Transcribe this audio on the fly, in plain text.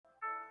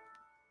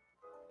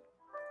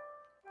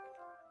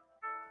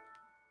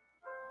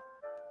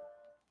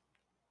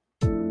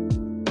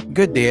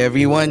Good day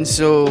everyone.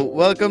 So,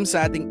 welcome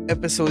sa ating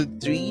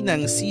episode 3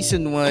 ng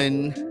season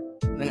 1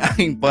 ng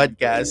aking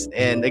podcast.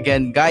 And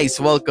again,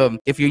 guys, welcome.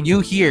 If you're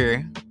new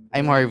here,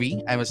 I'm Harvey.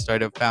 I'm a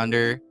startup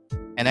founder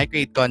and I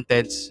create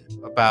contents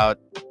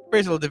about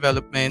personal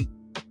development,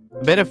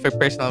 a bit of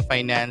personal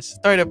finance,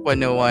 startup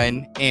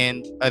 101,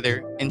 and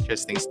other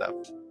interesting stuff.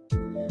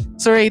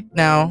 So right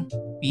now,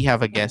 we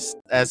have a guest.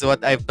 As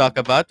what I've talked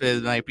about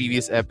with my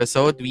previous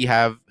episode, we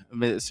have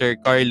Mr.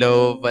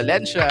 Carlo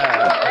Valencia.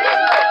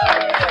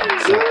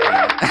 So,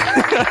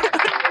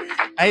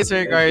 hi,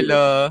 Sir Thank you.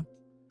 Carlo.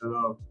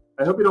 Hello.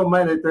 I hope you don't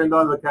mind. I turned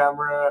on the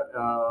camera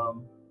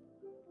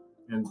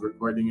and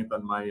recording it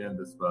on my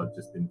end as well,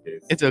 just in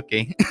case. It's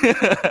okay.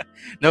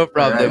 No All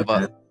problem right, po.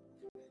 man.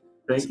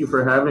 Thank you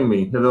for having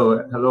me.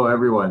 Hello,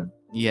 everyone.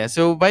 Yeah,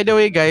 so by the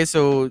way, guys,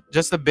 so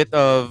just a bit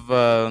of,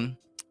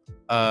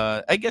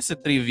 I guess a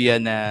trivia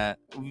na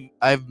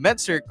I've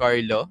met Sir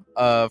Carlo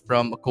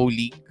from a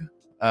colleague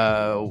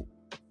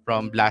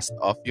from Blast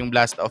Off. Yung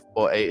Blast Off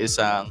po ay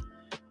isang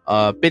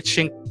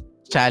pitching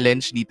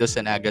challenge dito sa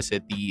Naga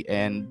City,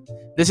 and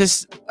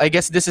I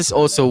guess this is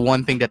also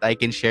one thing that I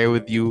can share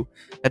with you,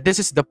 that this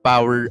is the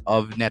power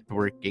of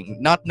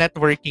networking. Not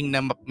networking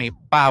na may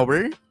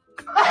power.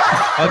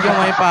 Huwag yung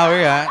may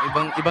power ha.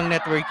 Ibang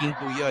networking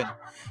po yun.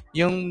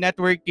 Yung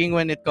networking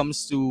when it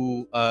comes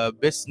to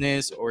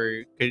business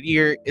or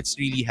career, it's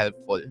really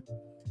helpful.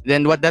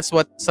 Then that's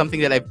what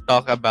something that I've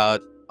talked about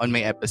on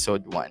my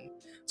episode 1.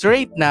 So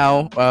right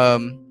now,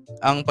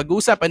 ang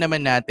pag-uusapan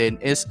naman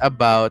natin is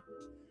about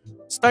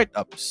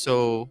startups.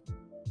 So,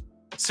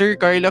 Sir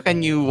Carlo,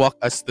 can you walk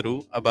us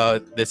through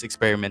about this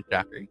experiment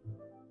tracker?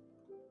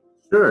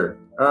 Sure.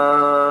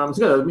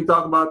 So let me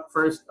talk about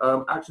first.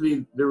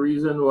 Actually, the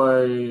reason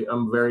why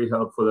I'm very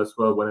helpful as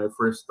well when I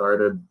first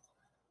started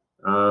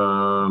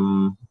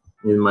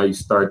in my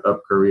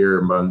startup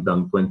career,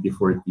 bandang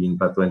 2014,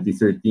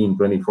 2013,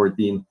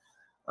 2014.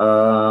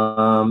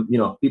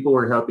 People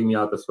were helping me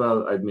out as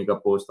well. I'd make a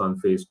post on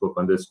Facebook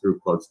on this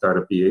group called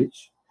Startup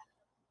PH.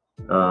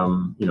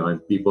 And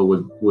people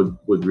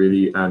would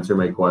really answer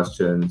my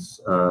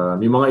questions.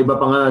 May mga iba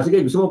pa nga,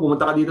 sige, gusto mo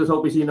pumunta ka dito sa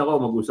opisina ko,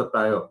 mag-usap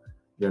tayo.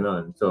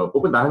 Ganon. So,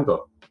 pupuntahan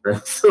ko.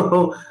 Right?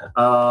 So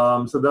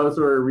those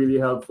were really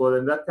helpful,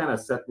 and that kind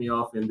of set me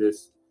off in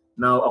this.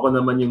 Now, ako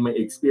naman yung may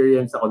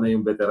experience, ako na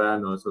yung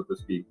veterano, so to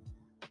speak.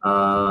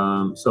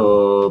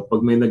 So,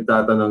 pag may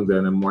nagtatanong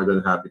din, I'm more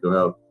than happy to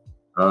help.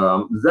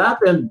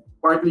 That, and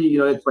partly,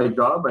 it's my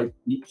job. I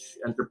teach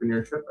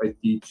entrepreneurship. I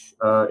teach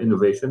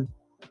innovation.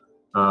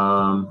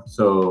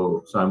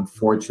 So I'm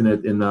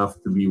fortunate enough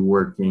to be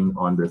working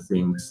on the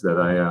things that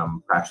I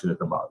am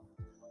passionate about.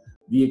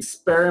 The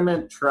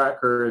experiment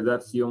tracker,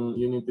 that's yung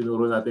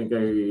tinuro natin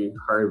kay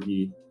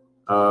Harvey.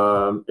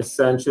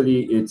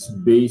 Essentially, it's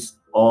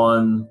based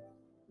on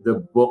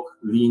the book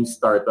Lean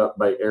Startup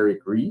by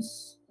Eric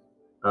Ries.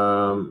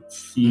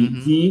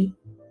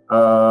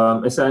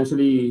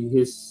 Essentially,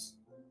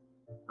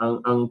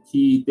 ang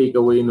key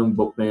takeaway ng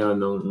book na yun,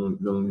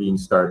 ng Lean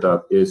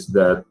Startup, is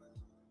that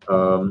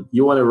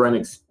you want to run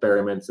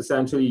experiments.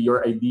 Essentially, your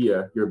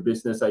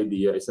business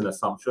idea, is an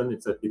assumption.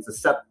 It's a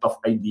set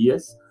of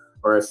ideas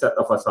or a set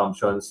of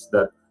assumptions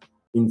that,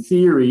 in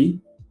theory,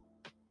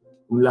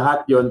 kung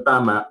lahat yon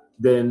tama,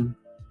 then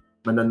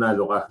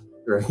mananalo ka,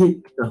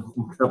 right?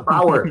 The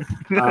power.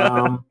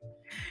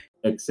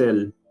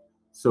 Excel.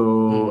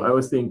 So I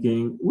was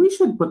thinking we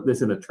should put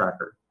this in a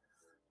tracker.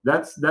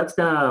 That's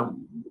kind of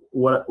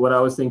what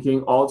I was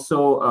thinking.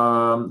 Also,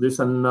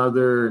 there's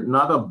another,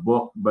 not a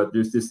book, but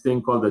there's this thing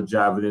called the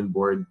Javelin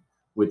board,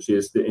 which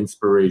is the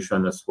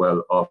inspiration as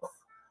well of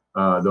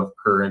the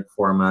current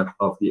format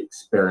of the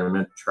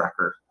experiment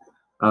tracker.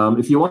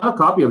 If you want a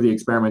copy of the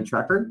experiment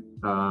tracker,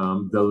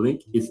 the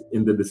link is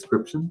in the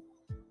description.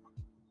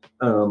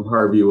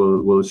 Harvey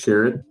will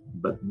share it,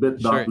 but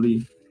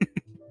bit.ly /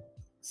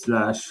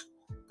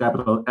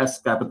 capital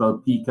S,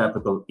 capital P,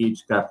 capital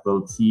H,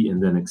 capital T,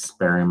 and then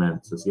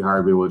experiment. So see,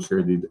 Harvey will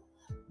share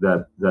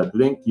that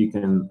link. You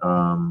can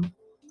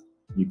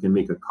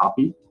make a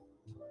copy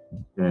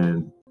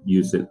and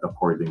use it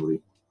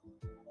accordingly.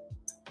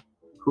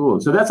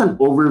 Cool. So that's an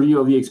overview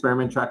of the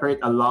experiment tracker. It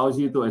allows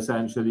you to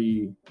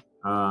essentially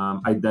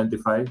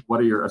identify what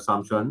are your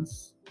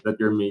assumptions that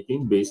you're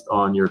making based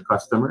on your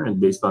customer and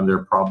based on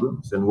their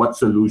problems, and what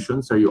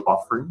solutions are you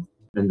offering,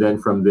 and then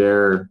from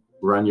there,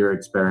 run your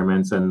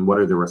experiments and what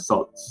are the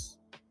results,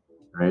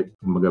 right?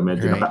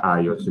 Medyo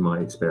nakaayos yung mga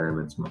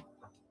experiments mo.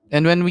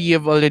 And when we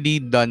have already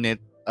done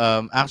it,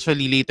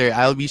 actually later,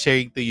 I'll be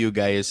sharing to you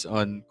guys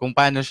on kung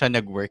paano siya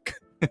nag-work.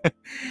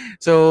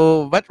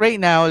 So, but right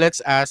now,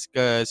 let's ask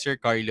Sir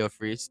Carlo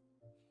first.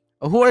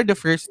 Who are the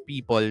first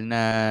people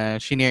na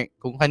shinare,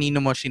 kung kanino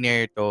mo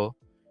shinare to?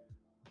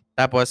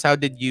 Tapos, how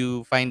did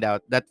you find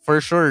out that for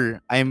sure,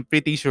 I'm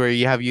pretty sure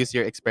you have used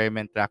your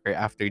experiment tracker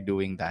after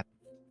doing that?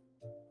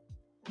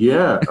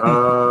 Yeah.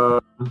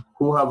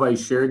 Who have I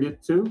shared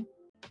it to?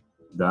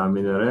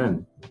 Dami na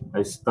rin.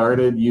 I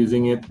started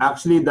using it.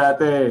 Actually,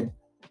 dati,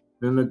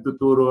 nung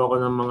nagtuturo ako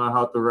ng mga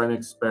how to run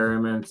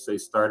experiments, I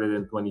started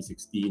in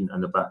 2016.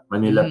 Ano pa?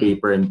 Manila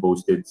paper and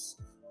Post-its.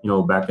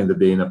 Back in the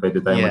day na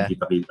pwede tayo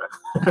magkita-kita.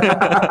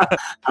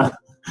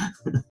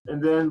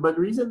 And then, but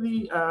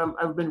recently,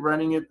 I've been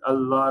running it a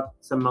lot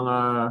sa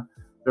mga,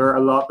 there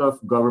are a lot of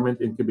government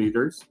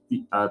incubators,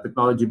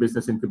 technology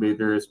business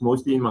incubators,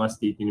 mostly in mga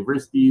state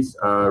universities.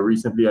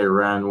 Recently, I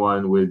ran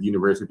one with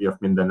University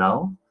of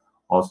Mindanao,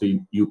 also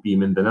UP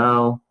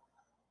Mindanao.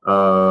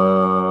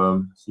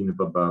 Sino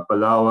pa ba?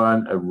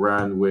 Palawan, I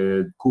ran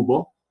with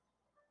Kubo,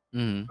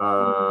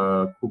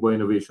 Kubo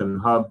Innovation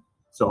Hub.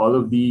 So all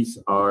of these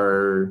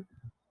are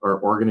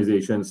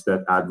organizations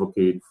that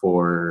advocate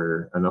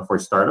for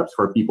startups,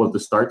 for people to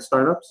start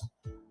startups,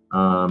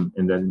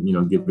 and then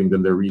giving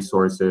them the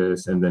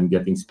resources, and then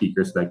getting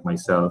speakers like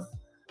myself.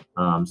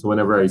 So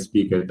whenever I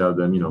speak, I tell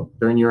them,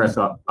 turn your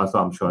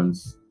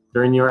assumptions,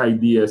 turn your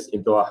ideas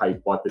into a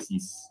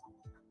hypothesis.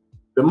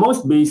 The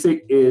most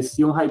basic is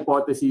yung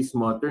hypothesis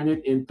mo, turn it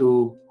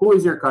into who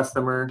is your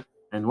customer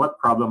and what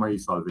problem are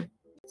you solving.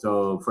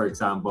 So for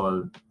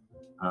example,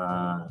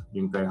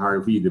 yung kay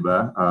Harvey, di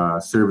ba?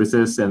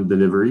 Services and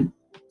delivery.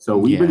 So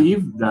we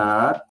believe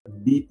that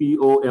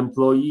BPO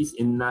employees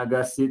in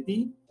Naga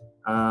City,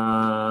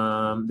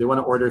 they want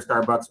to order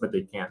Starbucks but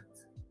they can't.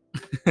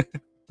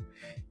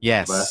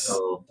 Yes. Diba?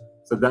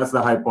 So that's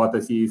the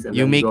hypothesis. And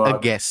you make a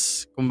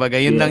guess. Kumbaga,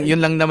 yun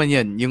lang naman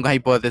yun. Yung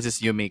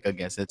hypothesis, you make a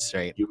guess. That's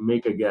right. You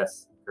make a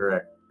guess,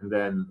 correct. And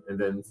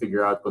then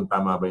figure out kung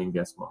tama ba yung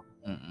guess mo.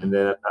 And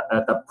then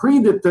at a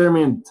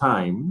predetermined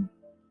time,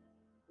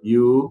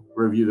 you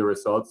review the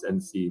results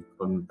and see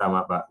kung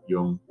tama ba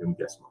yung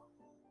guess mo.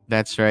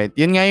 That's right.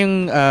 Yun nga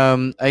yung,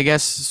 I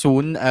guess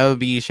soon I'll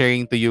be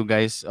sharing to you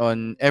guys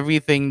on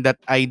everything that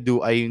I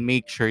do. I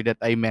make sure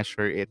that I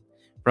measure it.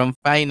 From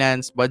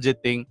finance,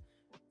 budgeting.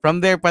 From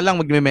there pa lang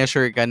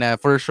magme-measure ka na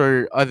for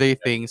sure other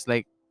things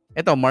like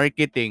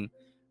marketing.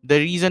 The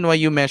reason why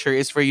you measure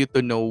is for you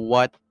to know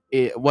what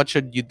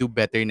should you do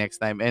better next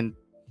time. And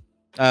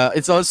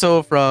it's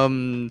also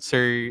from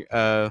Sir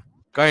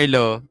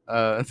Carlo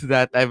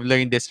that I've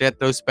learned this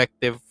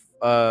retrospective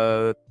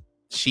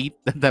sheet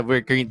that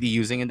we're currently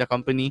using in the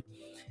company.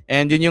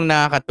 And yun yung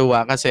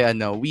nakakatuwa kasi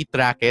we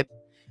track it,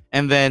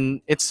 and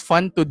then it's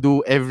fun to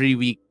do every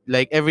week.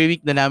 Like every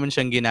week na namin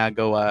siyang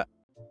ginagawa.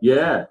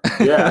 Yeah.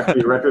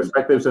 Actually,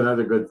 retrospective is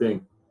another good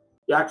thing.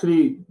 Yeah,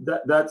 actually,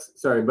 that's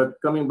sorry,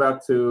 but coming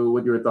back to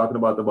what you were talking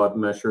about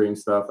measuring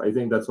stuff, I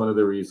think that's one of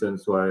the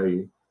reasons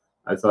why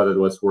I thought it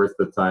was worth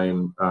the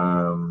time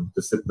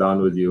to sit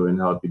down with you and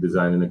help you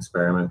design an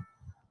experiment.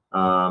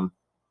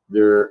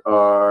 There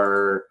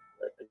are,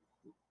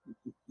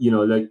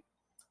 like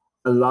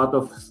a lot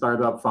of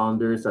startup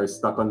founders are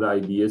stuck on the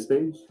idea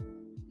stage,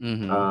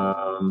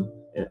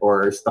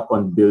 or stuck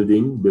on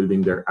building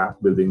their app,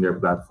 building their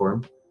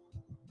platform.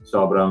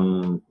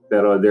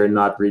 Pero they're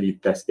not really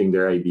testing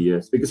their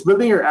ideas, because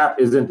building your app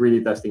isn't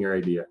really testing your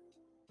idea,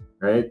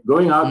 right?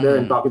 Going out there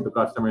and talking to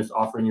customers,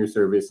 offering your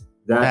service,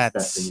 that's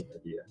testing your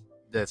idea.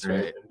 That's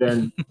right.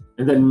 And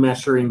then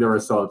measuring the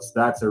results,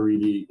 that's a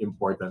really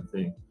important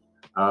thing.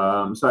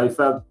 So I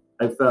felt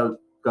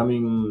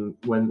coming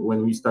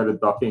when we started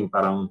talking,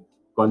 parang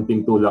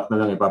konting tulak na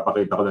lang,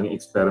 ipapakita ko lang yung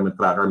experiment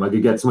tracker,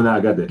 magigets mo na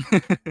agad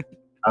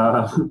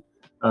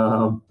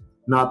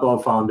not all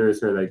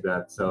founders are like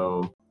that.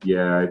 So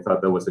yeah, I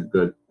thought that was a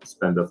good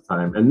spend of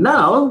time. And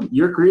now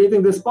you're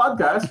creating this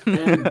podcast,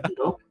 and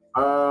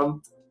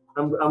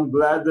I'm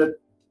glad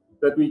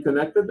that we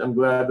connected. I'm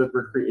glad that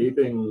we're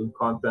creating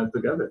content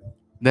together.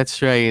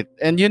 That's right.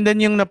 And yun din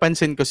yung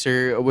napansin ko,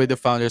 sir, with the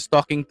founders,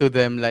 talking to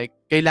them, like,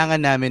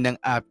 kailangan namin ng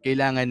app,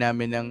 kailangan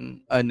namin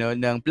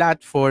ng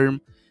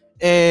platform,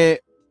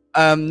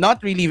 not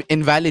really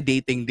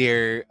invalidating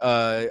their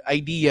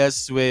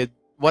ideas with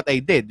what I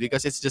did,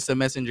 because it's just a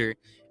messenger.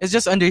 It's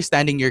just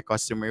understanding your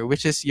customer,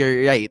 which is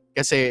your right.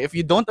 Kasi if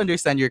you don't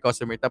understand your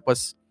customer,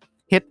 tapos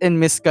hit and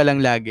miss ka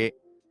lang lagi,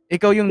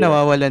 ikaw yung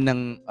nawawalan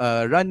ng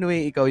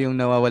runway, ikaw yung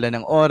nawawalan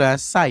ng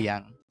oras,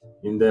 sayang.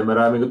 Hindi,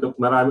 maraming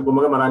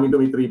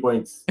 3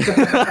 points.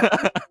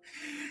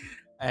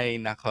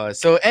 Ay, nako.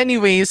 So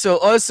anyway, so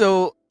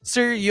also,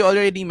 sir, you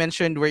already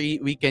mentioned where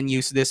we can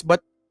use this,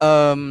 but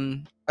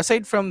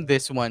aside from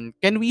this one,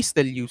 can we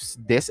still use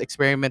this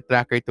experiment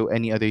tracker to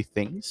any other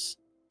things?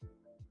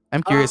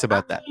 I'm curious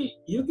about actually,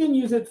 that. You can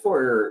use it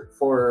for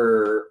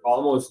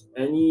almost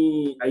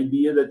any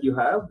idea that you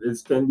have.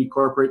 This can be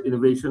corporate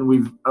innovation.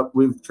 We've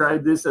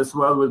tried this as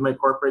well with my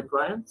corporate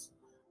clients.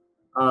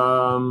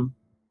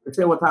 Let's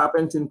say what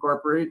happens in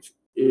corporate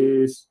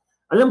is,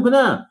 alam ko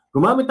na,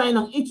 gumamit tayo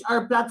ng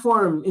HR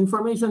platform,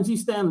 information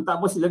system,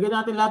 tapos ilagay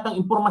natin lahat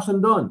ng informasyon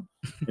doon.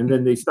 And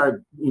then they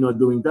start,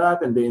 doing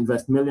that, and they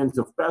invest millions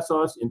of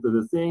pesos into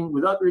the thing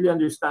without really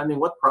understanding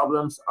what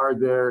problems are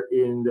there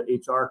in the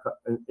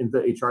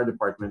HR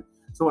department.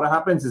 So what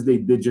happens is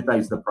they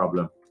digitize the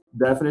problem.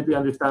 Definitely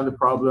understand the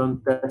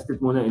problem, test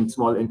it muna in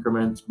small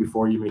increments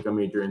before you make a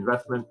major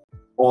investment.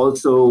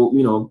 Also,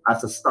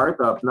 as a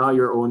startup, now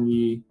you're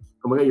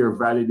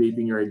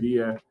validating your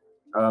idea.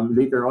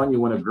 Later on, you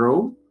want to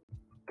grow.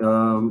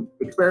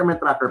 experiment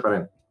tracker pa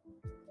rin.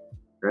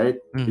 Right?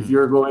 If Mhm.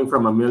 you're going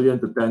from 1 million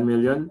to 10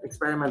 million,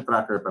 experiment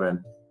tracker pa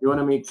rin. You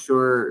want to make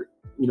sure,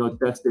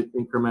 test it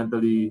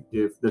incrementally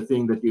if the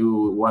thing that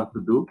you want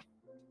to do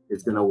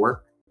is gonna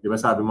work. Di ba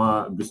sabi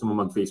mo, gusto mo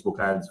mag-Facebook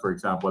ads, for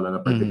example, on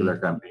a particular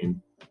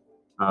campaign.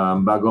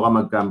 Bago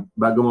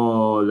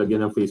mo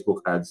lagyan ng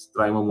Facebook ads,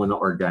 try mo muna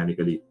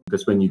organically.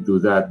 Because when you do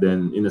that,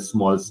 then in a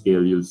small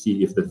scale, you'll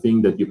see if the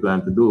thing that you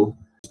plan to do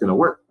is gonna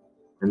work.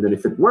 And then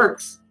if it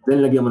works,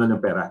 then lagyan mo na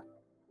ng pera.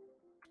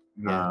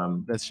 Yeah,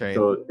 that's right.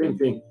 So same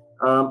thing.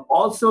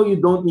 Also, you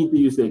don't need to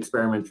use the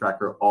experiment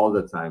tracker all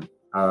the time.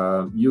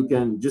 You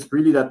can just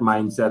really that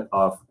mindset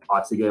of,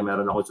 sige,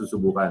 meron ako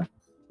susubukan.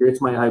 Here's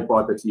my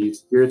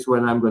hypothesis. Here's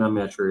when I'm gonna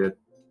measure it.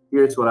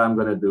 Here's what I'm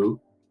gonna do.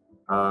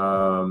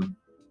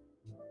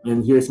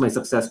 And here's my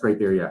success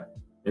criteria.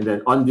 And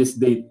then on this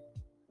date,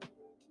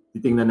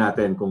 titingnan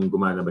natin kung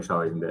gumana ba siya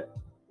o hindi.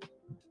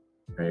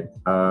 Right?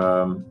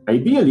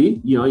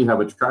 Ideally, you have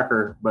a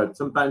tracker, but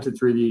sometimes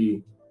it's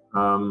really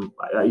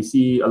I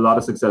see a lot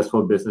of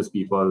successful business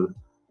people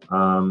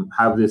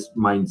have this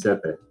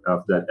mindset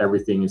of that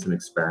everything is an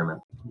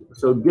experiment.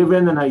 So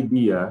given an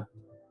idea,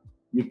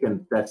 you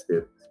can test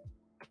it.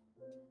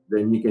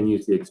 Then you can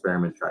use the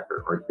experiment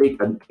tracker or take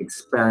an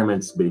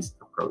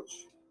experiments-based approach.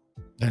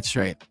 That's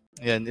right.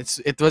 And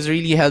it was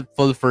really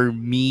helpful for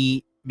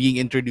me being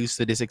introduced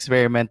to this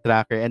experiment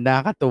tracker, and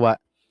nakakatuwa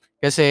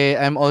kasi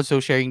I'm also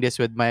sharing this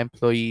with my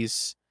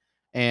employees,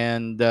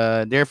 and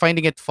they're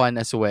finding it fun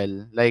as well.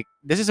 Like,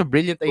 this is a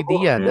brilliant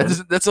idea.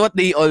 That's what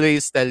they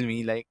always tell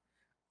me. Like,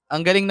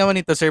 ang galing naman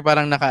ito, sir,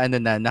 parang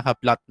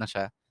naka-plot na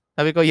siya.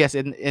 Sabi ko, yes,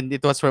 and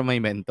it was from my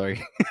mentor.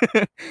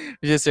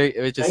 which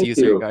is you,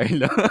 Sir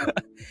Carlo.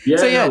 Yeah,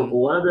 so,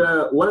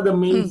 one of the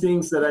main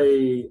things that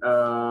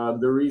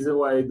the reason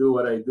why I do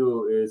what I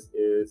do is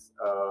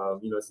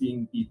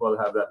seeing people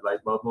have that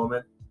light bulb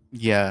moment.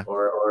 Yeah.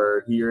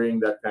 Or hearing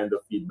that kind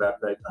of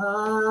feedback like,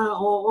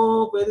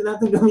 pwede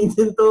natin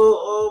gamitin to.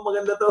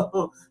 Maganda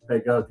to.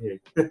 Like, okay.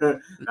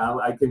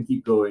 I can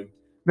keep going.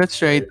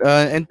 That's right.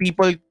 And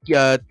people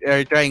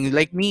are trying,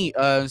 like me,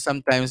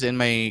 sometimes in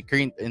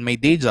my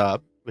day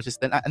job, which is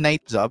a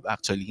night job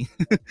actually.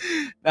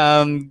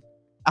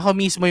 Ako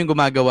mismo yung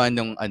gumagawa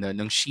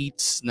ng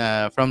sheets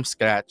na from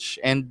scratch,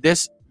 and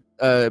this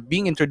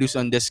being introduced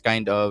on this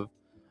kind of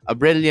a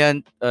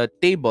brilliant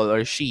table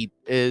or sheet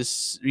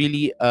is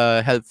really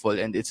helpful,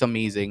 and it's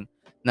amazing.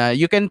 Na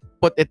you can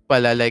put it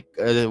pala like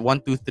 1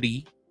 2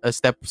 3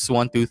 steps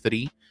 1 2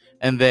 3,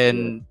 and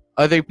then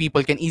other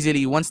people can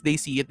easily, once they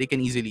see it, they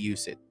can easily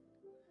use it.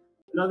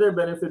 Another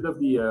benefit of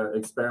the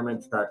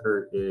experiment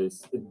tracker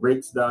is it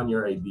breaks down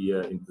your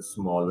idea into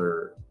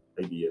smaller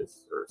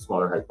ideas or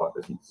smaller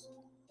hypotheses.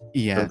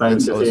 Yeah,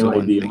 sometimes the same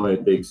idea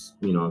it takes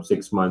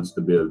 6 months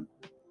to build.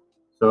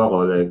 So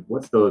like,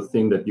 what's the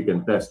thing that you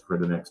can test for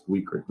the next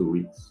week or 2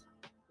 weeks?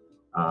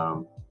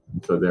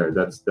 So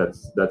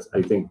that's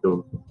I think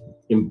the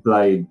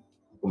implied,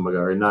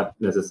 or not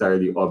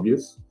necessarily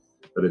obvious,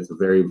 but it's a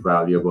very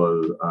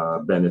valuable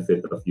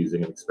benefit of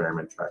using an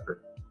experiment tracker.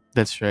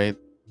 That's right.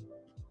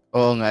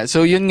 Oo nga.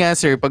 So yun nga,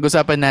 sir,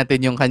 pag-usapan natin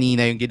yung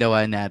kanina yung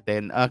ginawa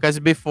natin. Because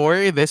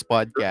before this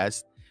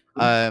podcast,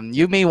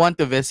 you may want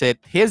to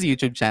visit his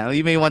YouTube channel.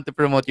 You may want to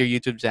promote your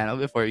YouTube channel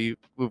before you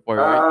move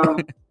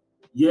forward.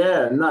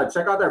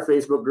 Check out our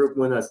Facebook group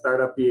muna,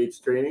 Startup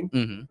PH Training.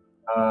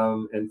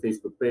 And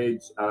Facebook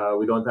page.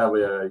 We don't have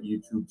a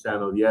YouTube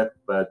channel yet,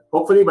 but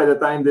hopefully by the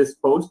time this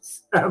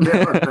posts,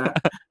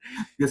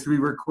 because we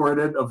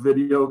recorded a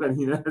video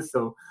kanina,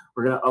 so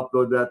we're gonna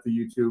upload that to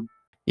YouTube.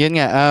 Yun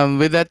nga,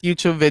 with that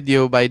YouTube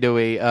video, by the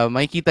way,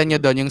 makikita nyo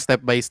doon yung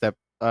step by step.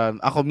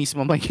 Ako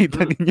mismo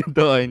makikita ninyo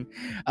doon.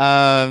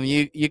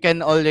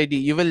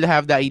 You will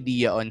have the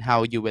idea on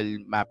how you will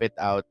map it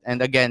out.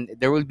 And again,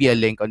 there will be a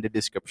link on the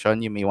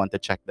description. You may want to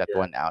check that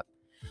one out.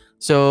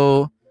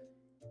 So,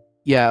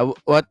 yeah,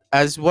 what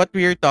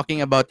we were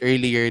talking about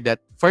earlier,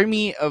 that for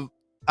me,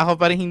 ako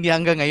parang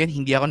hanggang ngayon,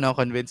 hindi ako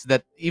na-convinced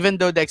that even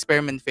though the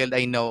experiment failed,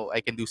 I know I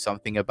can do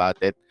something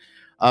about it.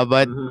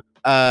 But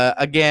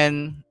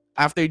again,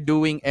 after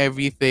doing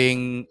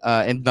everything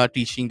and not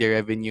reaching the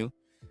revenue,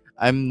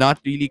 I'm not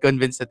really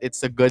convinced that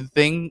it's a good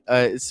thing.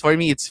 For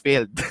me, it's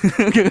failed.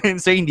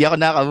 So hindi ako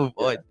naka-move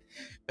on.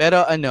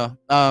 Pero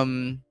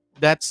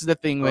that's the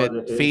thing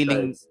with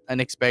failing an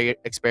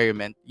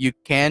experiment. You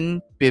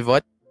can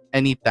pivot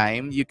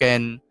anytime. You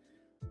can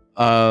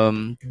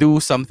do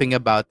something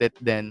about it,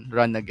 then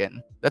run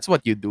again. That's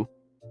what you do.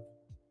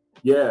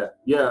 Yeah.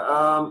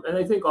 And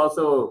I think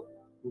also,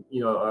 what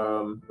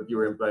you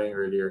were implying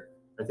earlier,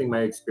 I think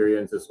my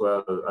experience as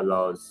well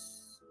allows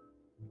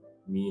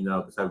me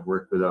now, because I've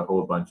worked with a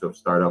whole bunch of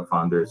startup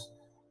founders.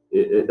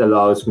 It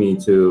allows me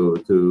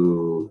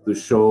to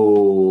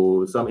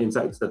show some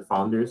insights that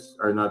founders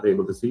are not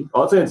able to see.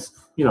 Also, it's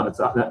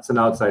an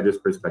outsider's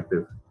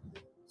perspective.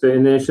 So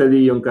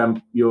initially,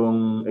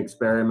 yung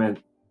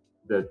experiment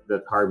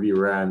that Harvey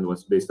ran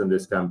was based on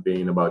this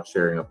campaign about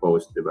sharing a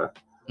post, diba?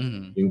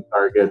 Mm-hmm. Yung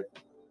target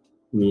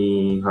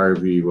ni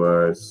Harvey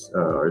was,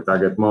 our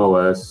target mo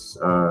was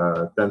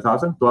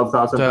 10,000,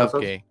 12,000 pesos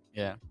 12K.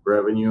 Yeah.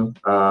 revenue.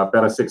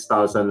 Pero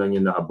 6,000 lang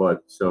yung naabot.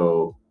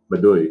 So,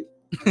 baduy.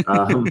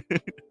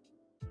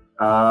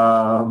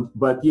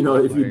 But,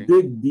 if you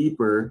dig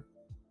deeper,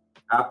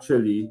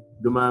 actually,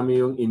 dumami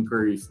yung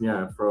inquiries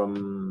niya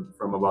from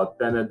about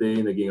 10 a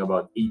day, naging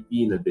about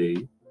 18 a day.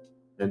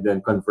 And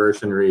then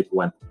conversion rate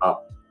went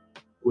up.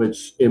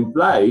 Which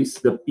implies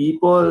the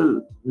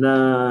people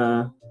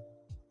na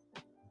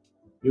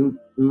yung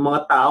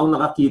mga taong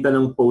nakakita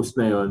ng post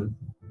na yon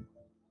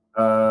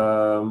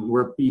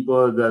were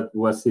people that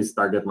was his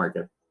target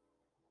market.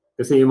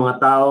 Kasi yung mga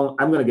taong,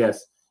 I'm gonna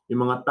guess,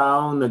 yung mga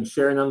taong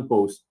nag-share ng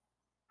post,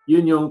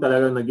 yun yung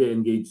talagang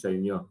nag-engage sa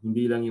inyo.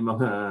 Hindi lang yung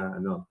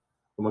mga,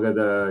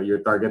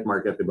 your target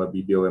market, diba,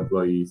 BPO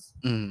employees,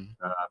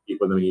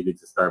 people na mahilig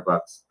sa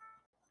Starbucks.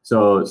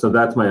 So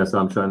that's my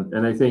assumption.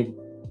 And I think,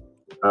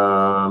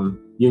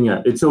 yun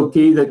nga, it's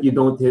okay that you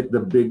don't hit the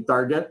big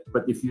target,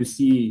 but if you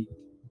see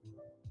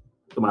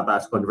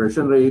tumataas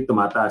conversion rate,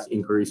 tumataas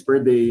inquiries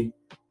per day,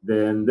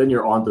 then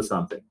you're onto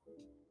something.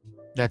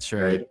 That's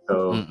right.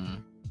 So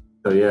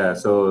yeah,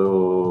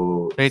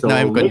 so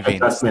now I'm make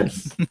convinced.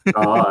 Adjustments.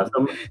 So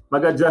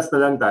mag-adjust na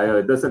lang tayo.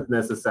 It doesn't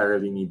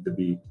necessarily need to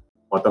be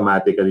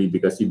automatically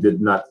because you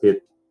did not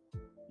hit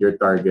your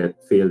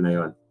target, fail na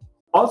yon.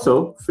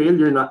 Also,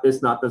 failure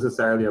is not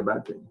necessarily a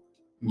bad thing.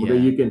 Yeah.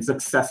 You can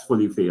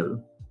successfully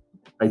fail.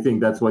 I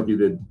think that's what you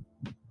did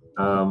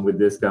with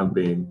this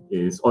campaign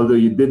is, although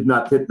you did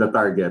not hit the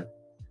target,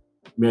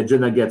 medyo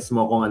na-gets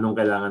mo kung anong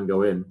kailangan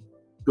gawin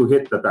to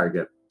hit the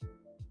target.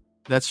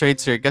 That's right,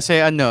 sir. Kasi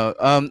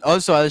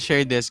also I'll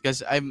share this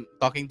because I'm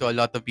talking to a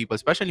lot of people,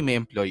 especially my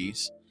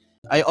employees.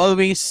 I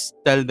always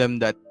tell them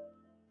that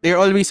they're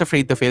always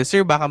afraid to fail.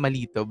 Sir, baka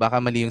mali to, baka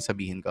mali yung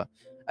sabihin ko.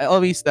 I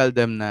always tell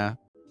them na,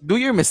 do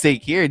your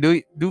mistake here,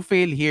 do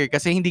fail here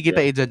kasi hindi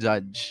kita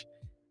i-judge.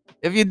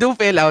 If you do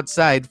fail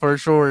outside, for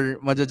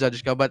sure,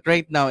 ma-judge ka. But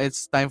right now,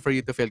 it's time for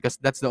you to fail because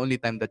that's the only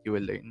time that you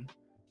will learn.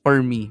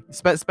 For me.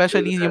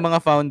 Especially yung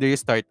mga founders,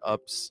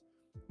 startups.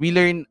 We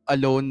learn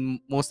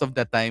alone most of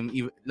the time.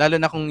 Lalo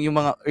na kung yung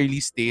mga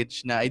early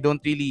stage na I don't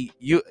really...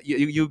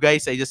 You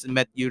guys, I just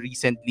met you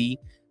recently.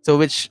 So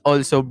which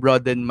also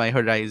broadened my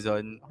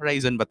horizon.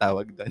 Horizon ba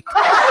tawag doon?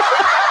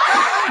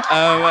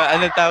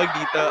 Ano tawag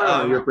dito?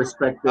 Your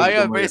perspective.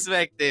 Your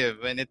perspective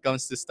when it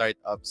comes to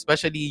startups,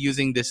 especially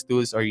using these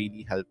tools are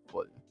really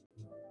helpful.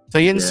 So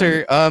yun,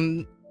 sir.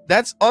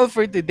 That's all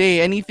for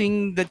today.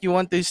 Anything that you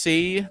want to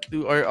say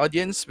to our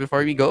audience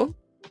before we go?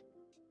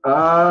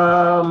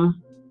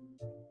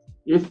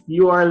 If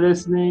you are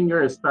listening,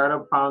 you're a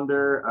startup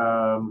founder,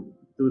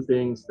 two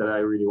things that I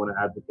really want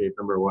to advocate.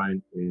 Number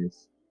one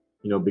is,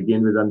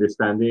 begin with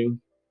understanding.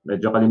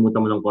 Medyo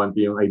kalimutan mo ng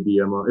konti yung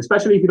idea mo.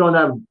 Especially if you don't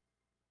have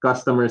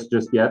customers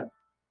just yet.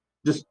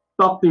 Just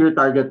talk to your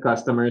target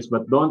customers,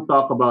 but don't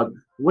talk about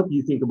what do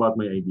you think about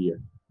my idea,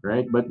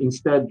 right? But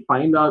instead,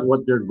 find out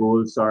what their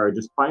goals are.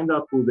 Just find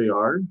out who they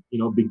are.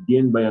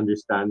 Begin by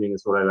understanding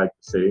is what I like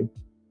to say.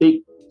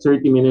 Take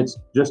 30 minutes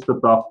just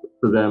to talk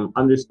to them,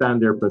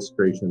 understand their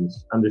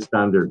frustrations,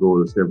 understand their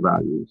goals, their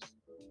values.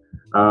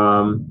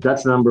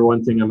 That's number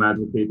one thing I'm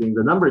advocating.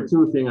 The number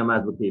two thing I'm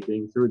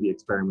advocating through the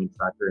experiment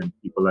tracker and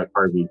people like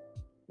Harvey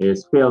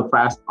is fail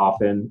fast,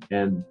 often,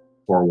 and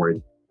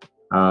forward.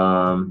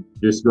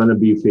 There's going to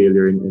be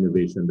failure in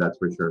innovation, that's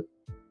for sure.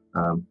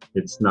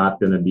 It's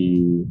not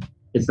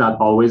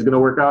always going to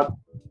work out,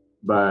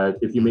 but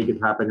if you make it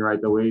happen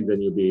right away,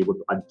 then you'll be able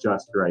to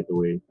adjust right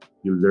away.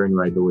 You learn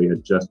right away,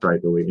 adjust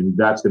right away, and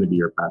that's going to be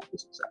your path to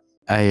success.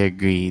 I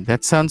agree.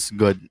 That sounds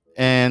good.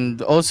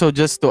 And also,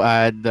 just to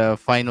add the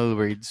final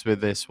words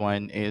with this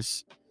one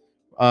is,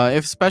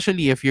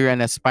 especially if you're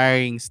an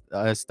aspiring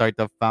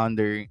startup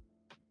founder,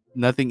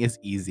 nothing is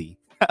easy.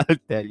 I'll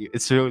tell you,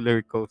 it's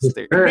roller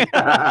coaster.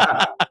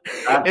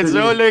 It's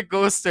roller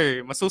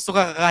coaster.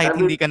 Masusuka ka kahit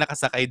hindi ka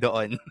nakasakay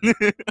doon.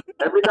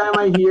 Every time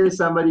I hear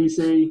somebody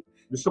say,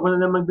 gusto ko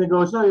na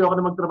magnegosyo, ayoko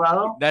na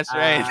magtrabaho. That's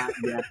right.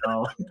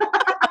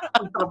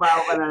 Magtrabaho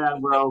ka na lang,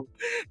 bro.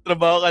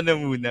 Trabaho ka na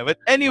muna. But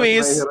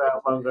anyways,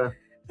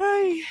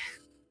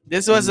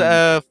 this was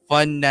a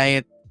fun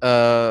night,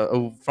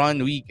 a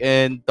fun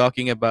weekend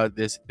talking about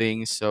these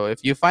things. So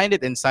if you find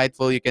it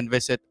insightful, you can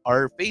visit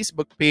our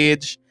Facebook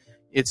page.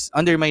 It's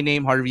under my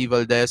name, Harvey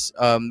Valdez.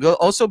 We'll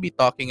also be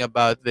talking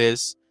about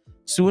this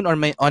soon on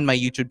my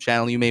YouTube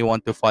channel. You may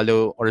want to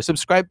follow or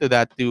subscribe to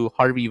that to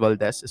Harvey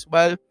Valdez as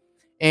well.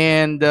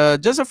 And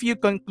just a few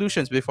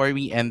conclusions before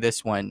we end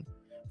this one.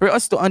 For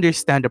us to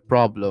understand the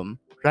problem,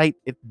 write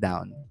it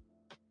down.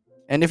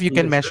 And if you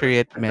can measure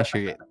it,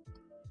 measure it.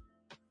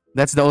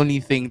 That's the only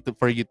thing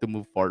for you to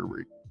move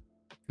forward.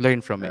 Learn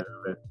from it.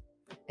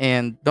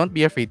 And don't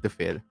be afraid to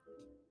fail.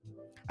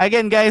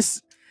 Again,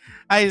 guys,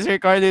 hi,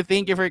 Sir Ricardo.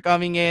 Thank you for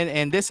coming in.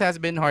 And this has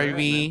been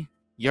Harvey,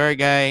 your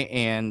guy,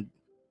 and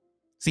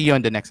see you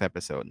on the next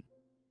episode.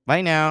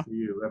 Bye now. See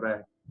you.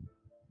 Bye-bye.